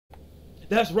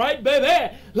That's right,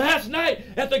 baby. Last night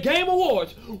at the Game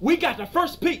Awards, we got the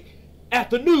first peek at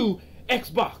the new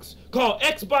Xbox called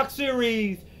Xbox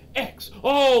Series X.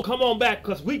 Oh, come on back,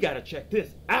 because we got to check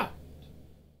this out.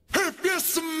 If you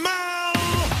smell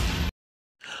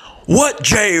what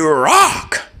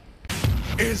J-Rocc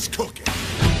is cooking.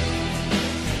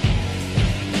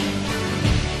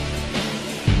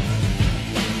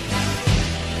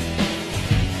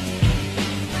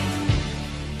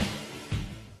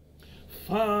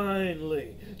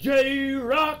 Finally,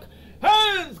 J-Rocc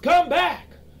has come back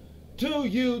to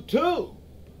YouTube.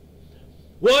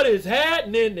 What is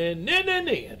happening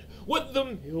with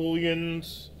the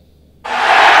millions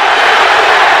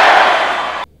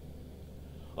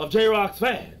of J-Rocc's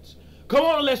fans? Come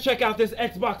on, let's check out this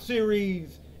Xbox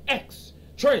Series X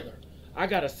trailer. I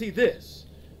gotta see this.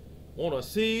 Wanna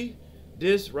see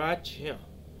this right here.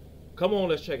 Come on,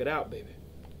 let's check it out, baby.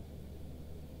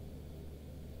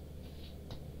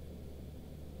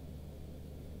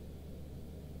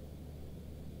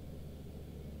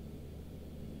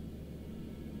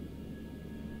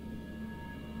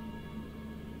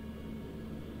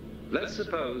 Let's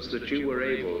suppose that you were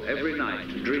able every night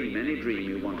to dream any dream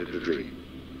you wanted to dream.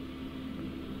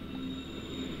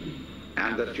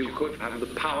 And that you could have the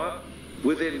power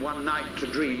within one night to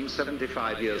dream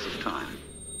 75 years of time.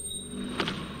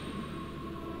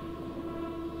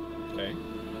 Okay.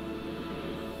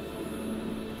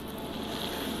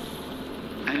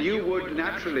 And you would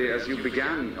naturally, as you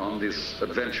began on this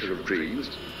adventure of dreams,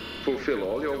 fulfill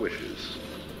all your wishes.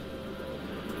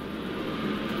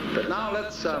 But now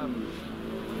let's have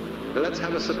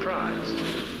a surprise.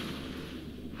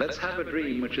 Let's have a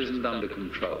dream which isn't under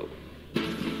control.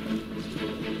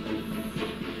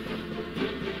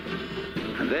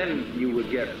 And then you would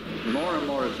get more and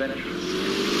more adventurous.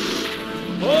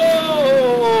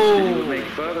 Oh! And you would make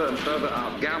further and further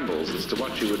out gambles as to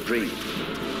what you would dream.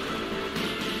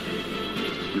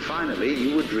 And finally,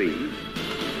 you would dream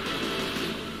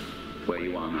where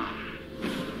you are now.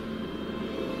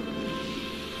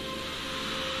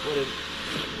 What is...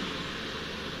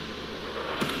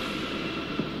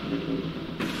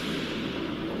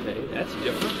 Okay, that's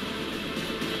different.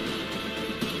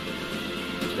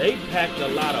 They packed a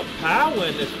lot of power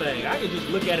in this thing. I can just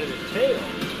look at it and tell.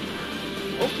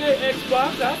 Okay,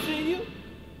 Xbox, I see you.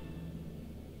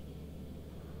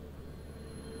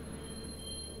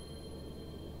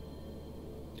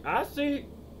 I see.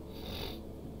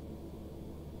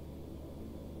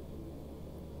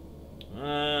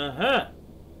 Uh-huh.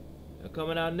 They're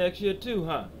coming out next year too,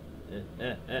 huh?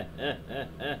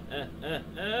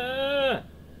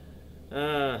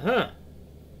 Uh-huh.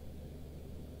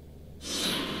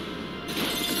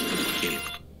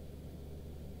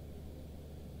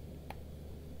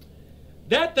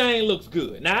 That thing looks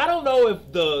good. Now, I don't know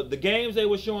if the games they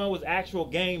were showing was actual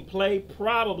gameplay.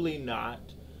 Probably not.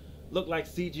 Looked like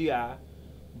CGI.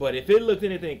 But if it looked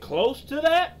anything close to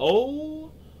that,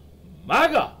 oh my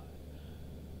God.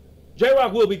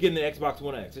 J-Rocc will be getting the Xbox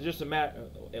One X. It's just a matter,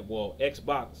 well,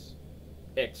 Xbox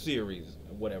X Series,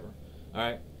 whatever. All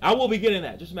right, I will be getting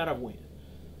that. Just a matter of when.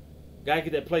 Gotta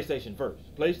get that PlayStation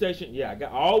first. PlayStation, yeah, I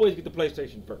always get the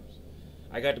PlayStation first.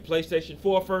 I got the PlayStation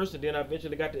 4 first, and then I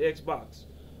eventually got the Xbox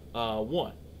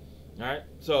One. All right,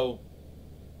 so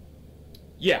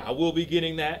yeah, I will be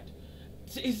getting that.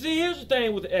 See, here's the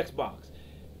thing with the Xbox.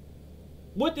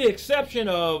 With the exception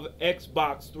of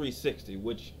Xbox 360,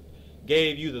 which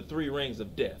gave you the 3 rings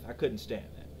of death. I couldn't stand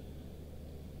that.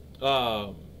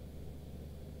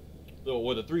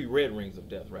 Or the 3 red rings of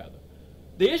death, rather.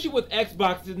 The issue with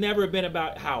Xbox has never been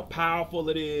about how powerful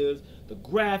it is, the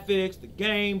graphics, the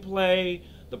gameplay,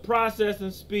 the processing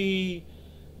speed.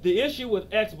 The issue with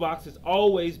Xbox has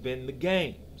always been the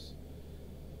games.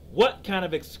 What kind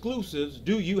of exclusives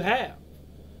do you have?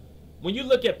 When you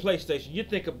look at PlayStation, you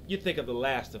think of The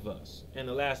Last of Us and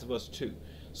The Last of Us 2,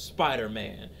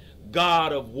 Spider-Man,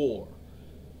 God of War.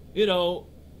 You know,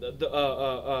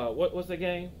 what's the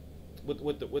game with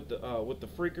the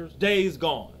freakers? Days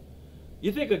Gone.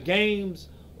 You think of games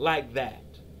like that.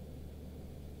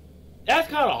 That's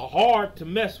kind of hard to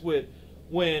mess with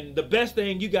when the best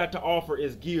thing you got to offer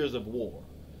is Gears of War.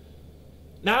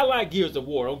 Now, I like Gears of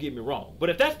War, don't get me wrong. But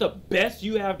if that's the best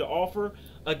you have to offer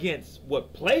against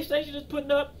what PlayStation is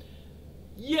putting up,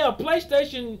 yeah,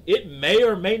 PlayStation, it may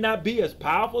or may not be as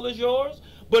powerful as yours.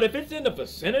 But if it's in the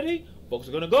vicinity, folks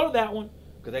are going to go to that one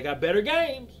because they got better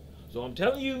games. So I'm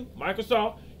telling you,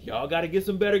 Microsoft, y'all got to get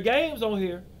some better games on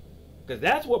here. Because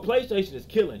that's what PlayStation is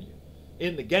killing you,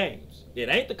 in the games. It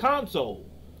ain't the console,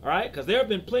 all right? Because there have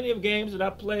been plenty of games that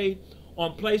I've played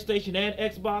on PlayStation and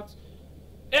Xbox.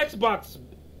 Xbox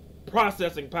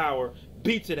processing power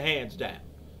beats it hands down.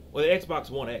 Well, the Xbox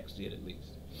One X did at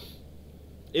least.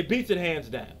 It beats it hands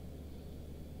down.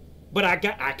 But I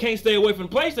can't stay away from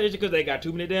PlayStation because they got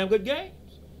too many damn good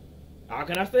games. How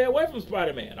can I stay away from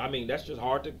Spider-Man? I mean, that's just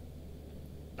hard to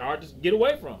get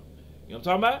away from. You know what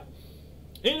I'm talking about?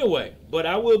 Anyway, but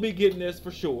I will be getting this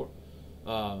for sure.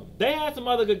 They had some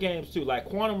other good games too, like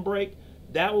Quantum Break.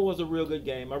 That one was a real good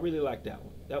game. I really liked that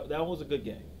one. That one was a good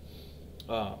game.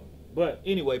 But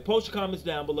anyway, post your comments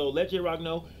down below. Let J-Rocc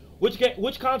know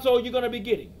which console you're gonna be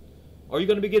getting. Are you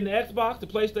gonna be getting the Xbox, the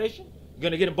PlayStation? You're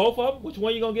gonna get them both of them. Which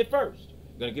one you gonna get first?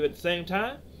 You're gonna give it at the same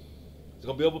time? It's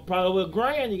gonna be probably over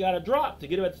 $1,000 you gotta drop to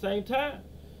get it at the same time.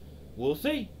 We'll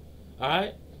see. All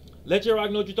right. Let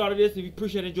J-Rocc know what you thought of this. If you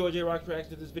appreciate and enjoy J-Rocc's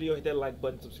reaction to this video, hit that like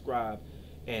button, subscribe,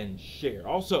 and share.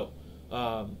 Also,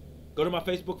 go to my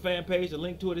Facebook fan page. The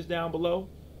link to it is down below,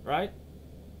 right?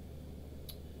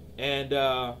 And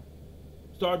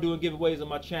start doing giveaways on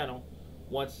my channel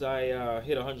once I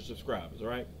hit 100 subscribers, all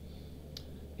right?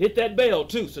 Hit that bell,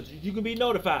 too, so that you can be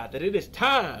notified that it is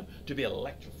time to be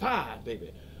electrified,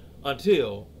 baby.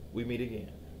 Until we meet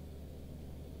again.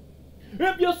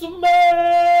 If you smell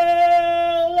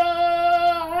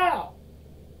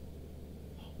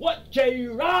what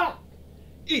J-Rocc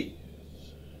is